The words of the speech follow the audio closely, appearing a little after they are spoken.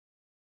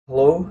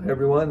Hello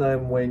everyone,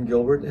 I'm Wayne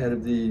Gilbert, head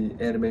of the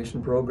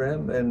animation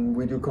program, and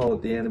we do call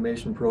it the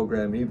animation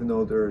program even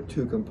though there are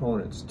two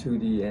components,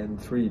 2D and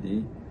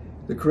 3D.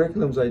 The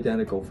curriculum's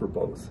identical for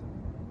both.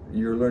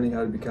 You're learning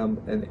how to become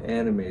an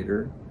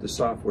animator. The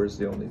software is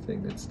the only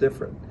thing that's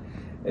different.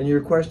 And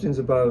your questions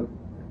about,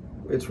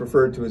 it's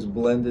referred to as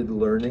blended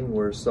learning,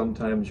 where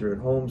sometimes you're at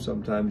home,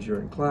 sometimes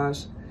you're in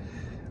class.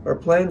 Our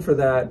plan for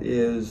that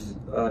is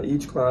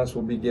each class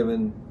will be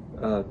given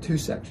two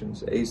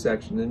sections, A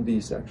section and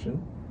B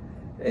section.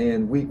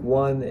 And week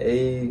one,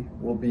 A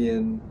will be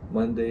in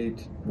Monday,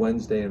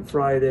 Wednesday, and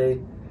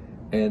Friday.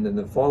 And then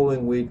the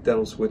following week,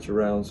 that'll switch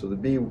around. So the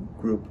B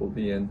group will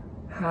be in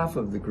half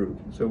of the group.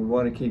 So we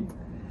want to keep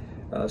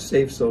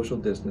safe social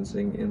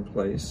distancing in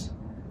place.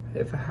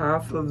 If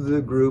half of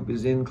the group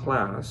is in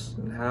class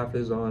and half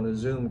is on a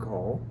Zoom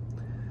call,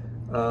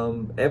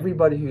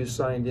 everybody who's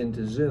signed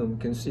into Zoom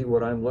can see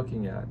what I'm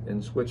looking at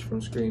and switch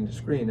from screen to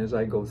screen as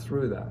I go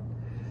through that.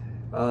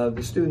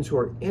 The students who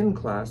are in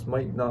class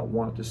might not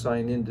want to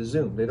sign into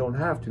Zoom. They don't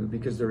have to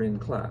because they're in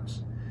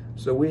class.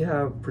 So we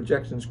have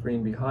projection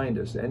screen behind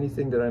us.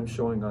 Anything that I'm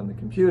showing on the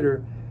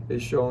computer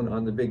is shown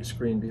on the big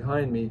screen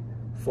behind me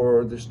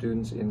for the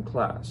students in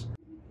class.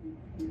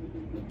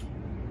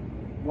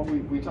 What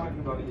we talked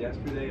about it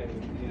yesterday,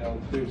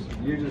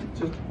 and you're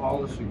just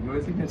polishing. The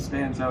only thing that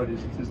stands out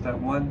is just that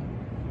one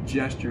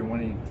gesture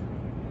when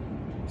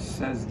he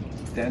says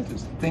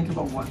dentist. Think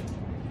about what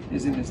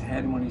is in his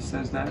head when he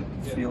says that,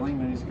 feeling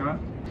that he's got?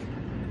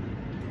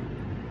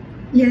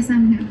 Yes,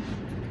 I'm here.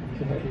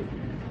 Okay.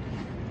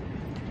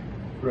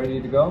 Ready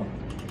to go?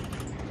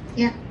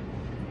 Yeah.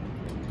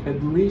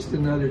 At least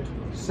another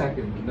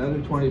second,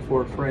 another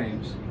 24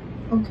 frames.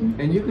 Okay.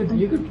 And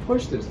you could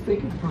push this.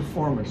 Think of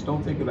performance,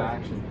 don't think of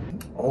action.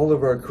 All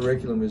of our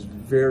curriculum is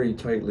very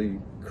tightly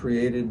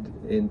created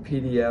in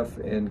PDF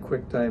and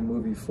QuickTime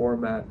movie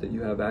format that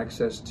you have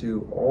access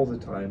to all the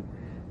time.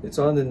 It's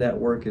on the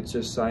network, it's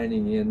just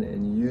signing in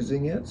and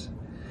using it.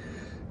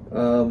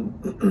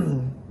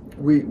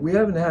 We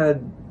haven't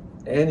had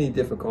any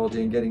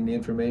difficulty in getting the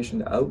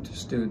information out to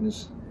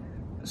students.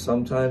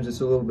 Sometimes it's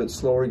a little bit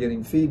slower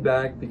getting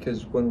feedback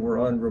because when we're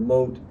on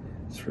remote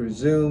through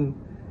Zoom,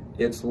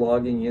 it's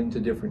logging into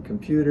different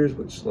computers,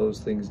 which slows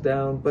things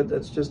down, but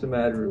that's just a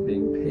matter of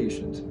being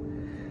patient.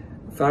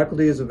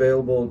 Faculty is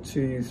available to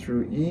you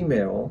through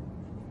email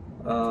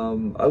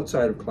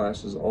outside of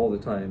classes all the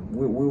time.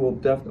 We will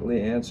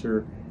definitely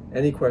answer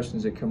any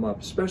questions that come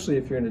up, especially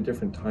if you're in a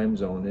different time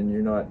zone and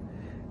you're not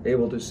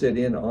able to sit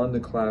in on the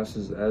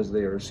classes as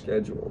they are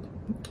scheduled.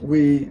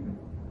 We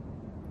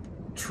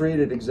treat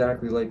it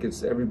exactly like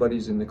it's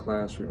everybody's in the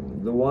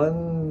classroom. The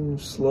one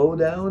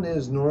slowdown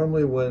is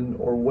normally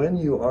when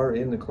you are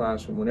in the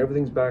classroom, when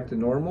everything's back to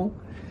normal,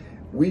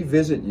 we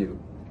visit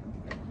you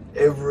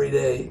every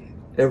day,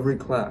 every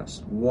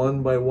class,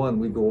 one by one.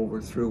 We go over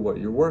through what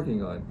you're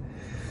working on.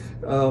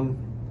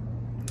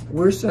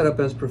 We're set up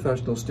as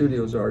professional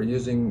studios are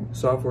using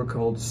software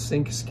called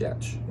Sync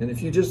Sketch. And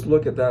if you just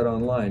look at that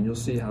online, you'll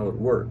see how it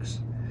works.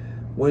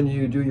 When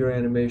you do your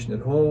animation at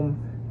home,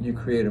 you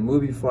create a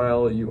movie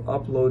file, you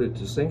upload it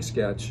to Sync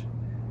Sketch.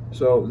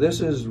 So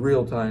this is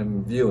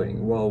real-time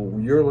viewing. While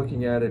you're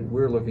looking at it,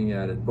 we're looking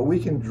at it. But we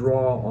can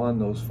draw on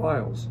those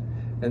files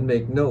and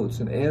make notes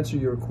and answer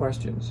your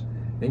questions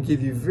and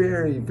give you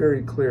very,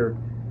 very clear,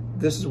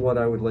 this is what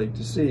I would like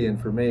to see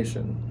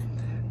information.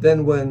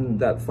 Then when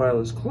that file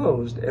is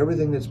closed,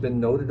 everything that's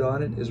been noted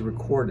on it is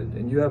recorded,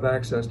 and you have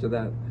access to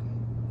that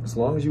as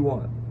long as you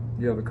want.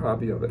 You have a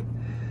copy of it.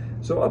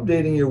 So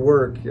updating your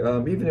work,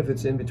 even if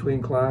it's in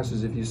between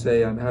classes, if you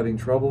say, I'm having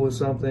trouble with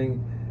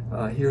something,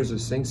 here's a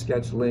Sync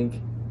Sketch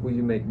link, will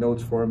you make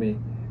notes for me?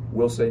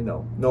 We'll say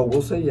no. No,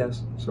 we'll say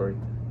yes, sorry.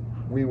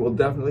 We will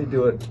definitely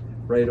do it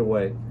right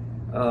away.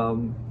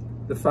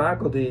 The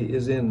faculty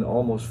is in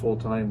almost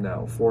full-time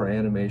now for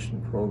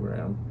animation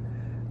program.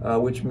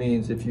 Which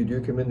means if you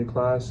do come into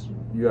class,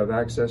 you have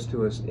access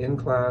to us in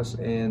class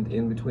and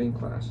in between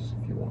classes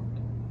if you want.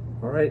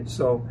 All right,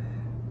 so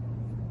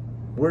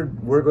we're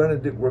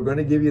going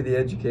to give you the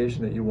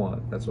education that you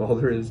want. That's all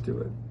there is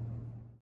to it.